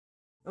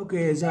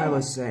Okay, as I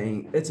was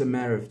saying, it's a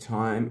matter of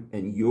time,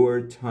 and your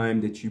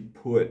time that you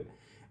put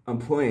on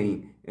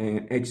playing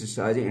and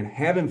exercising and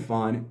having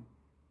fun.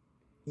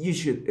 You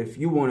should, if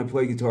you want to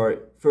play guitar,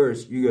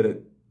 first you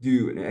gotta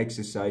do an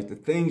exercise, the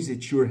things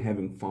that you're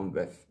having fun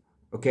with.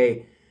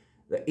 Okay,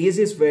 the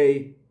easiest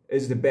way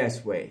is the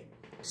best way.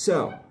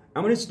 So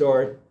I'm gonna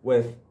start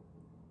with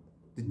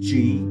the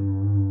G,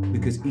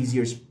 because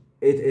it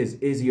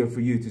is easier for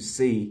you to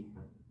see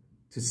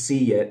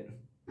it.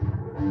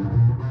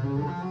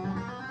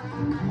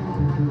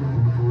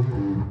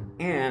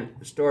 And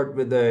start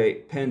with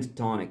the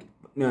pentatonic.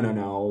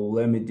 No,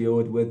 let me do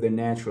it with the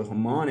natural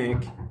harmonic.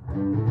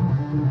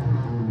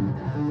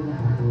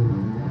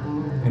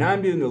 And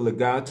I'm doing the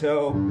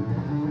legato.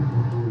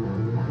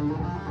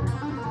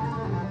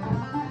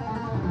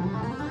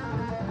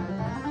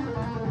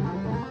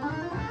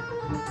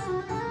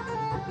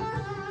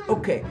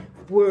 Okay,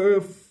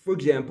 for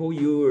example,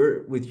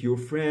 you're with your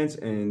friends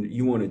and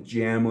you want to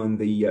jam on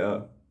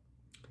the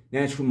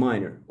natural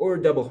minor or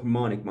double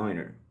harmonic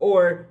minor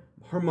or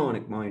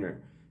harmonic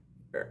minor,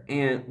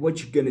 and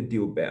what you're gonna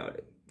do about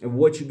it, and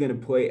what you're gonna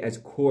play as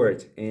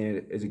chords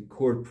and as a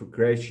chord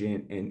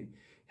progression, and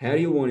how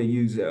do you want to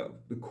use the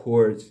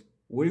chords.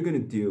 What are you gonna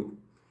do?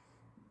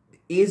 The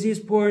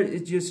easiest part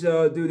is just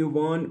do the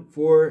 1,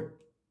 4,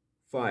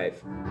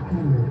 5.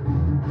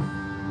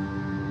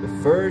 The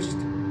first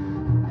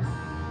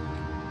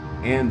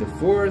and the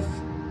fourth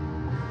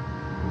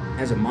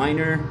as a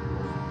minor,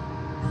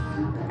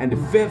 and the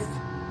fifth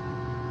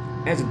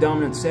as a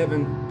dominant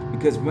 7,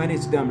 because when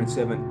it's dominant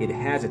 7, it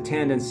has a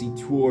tendency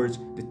towards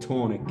the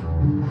tonic.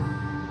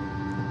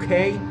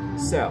 Okay,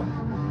 so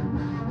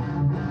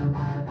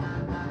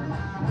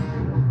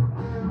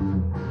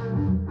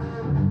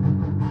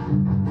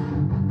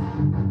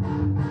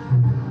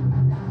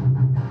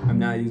I'm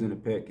not using a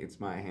pick, it's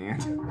my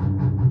hand.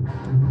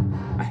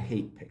 I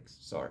hate picks,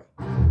 sorry.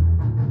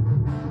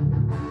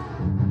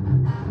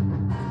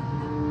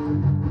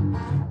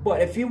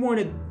 But if you want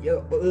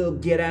to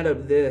get out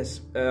of this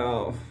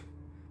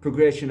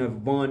progression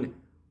of 1,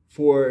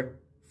 4,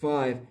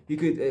 5, you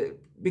could,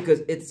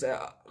 because it's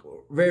a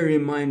very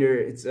reminder.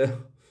 It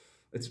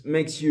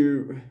makes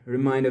you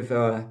remind of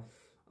the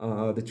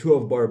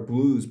 12-bar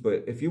blues.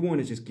 But if you want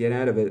to just get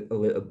out of it a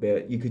little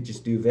bit, you could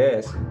just do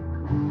this,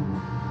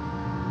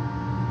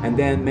 and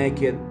then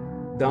make it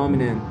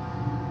dominant,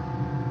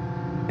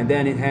 and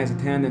then it has a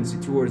tendency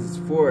towards its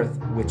fourth,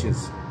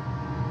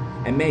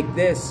 and make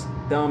this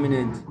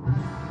dominant,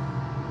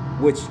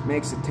 which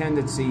makes a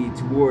tendency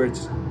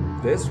towards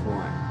this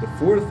one, the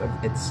fourth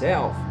of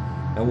itself.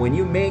 And when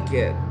you make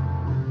it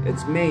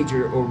its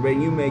major, or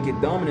when you make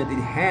it dominant,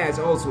 it has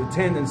also a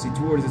tendency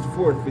towards its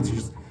fourth, which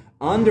is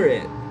under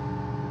it.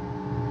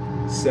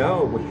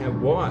 So we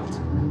have what?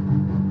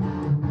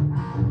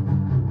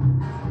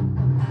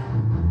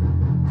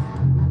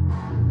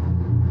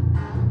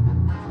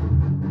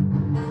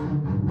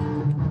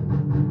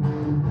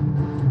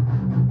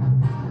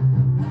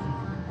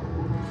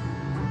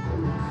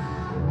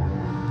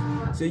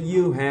 So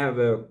you have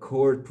a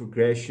chord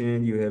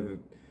progression, you have a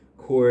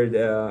chord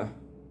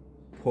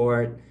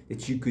part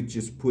that you could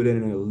just put it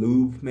in a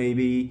loop,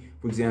 maybe.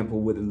 For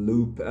example, with a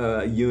loop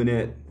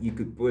unit, you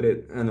could put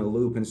it in a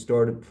loop and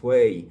start to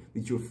play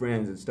with your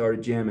friends and start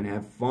to jam and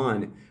have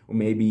fun. Or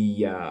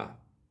maybe, no,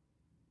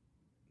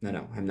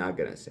 I'm not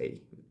gonna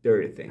say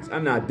dirty things.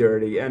 I'm not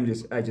dirty, I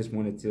just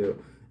wanted to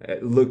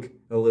look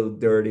a little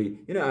dirty.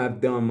 You know,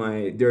 I've done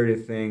my dirty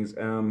things,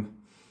 done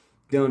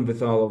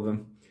with all of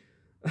them.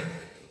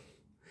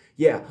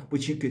 Yeah,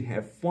 but you could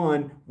have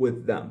fun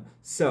with them.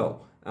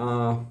 So,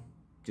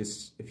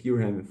 just if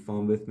you're having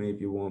fun with me,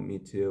 if you want me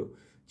to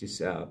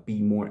just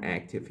be more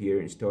active here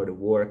and start to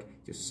work,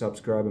 just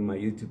subscribe on my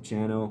YouTube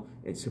channel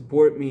and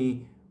support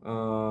me.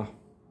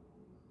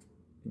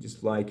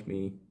 Just like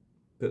me,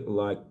 hit the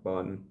like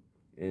button,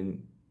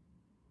 and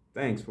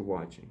thanks for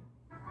watching.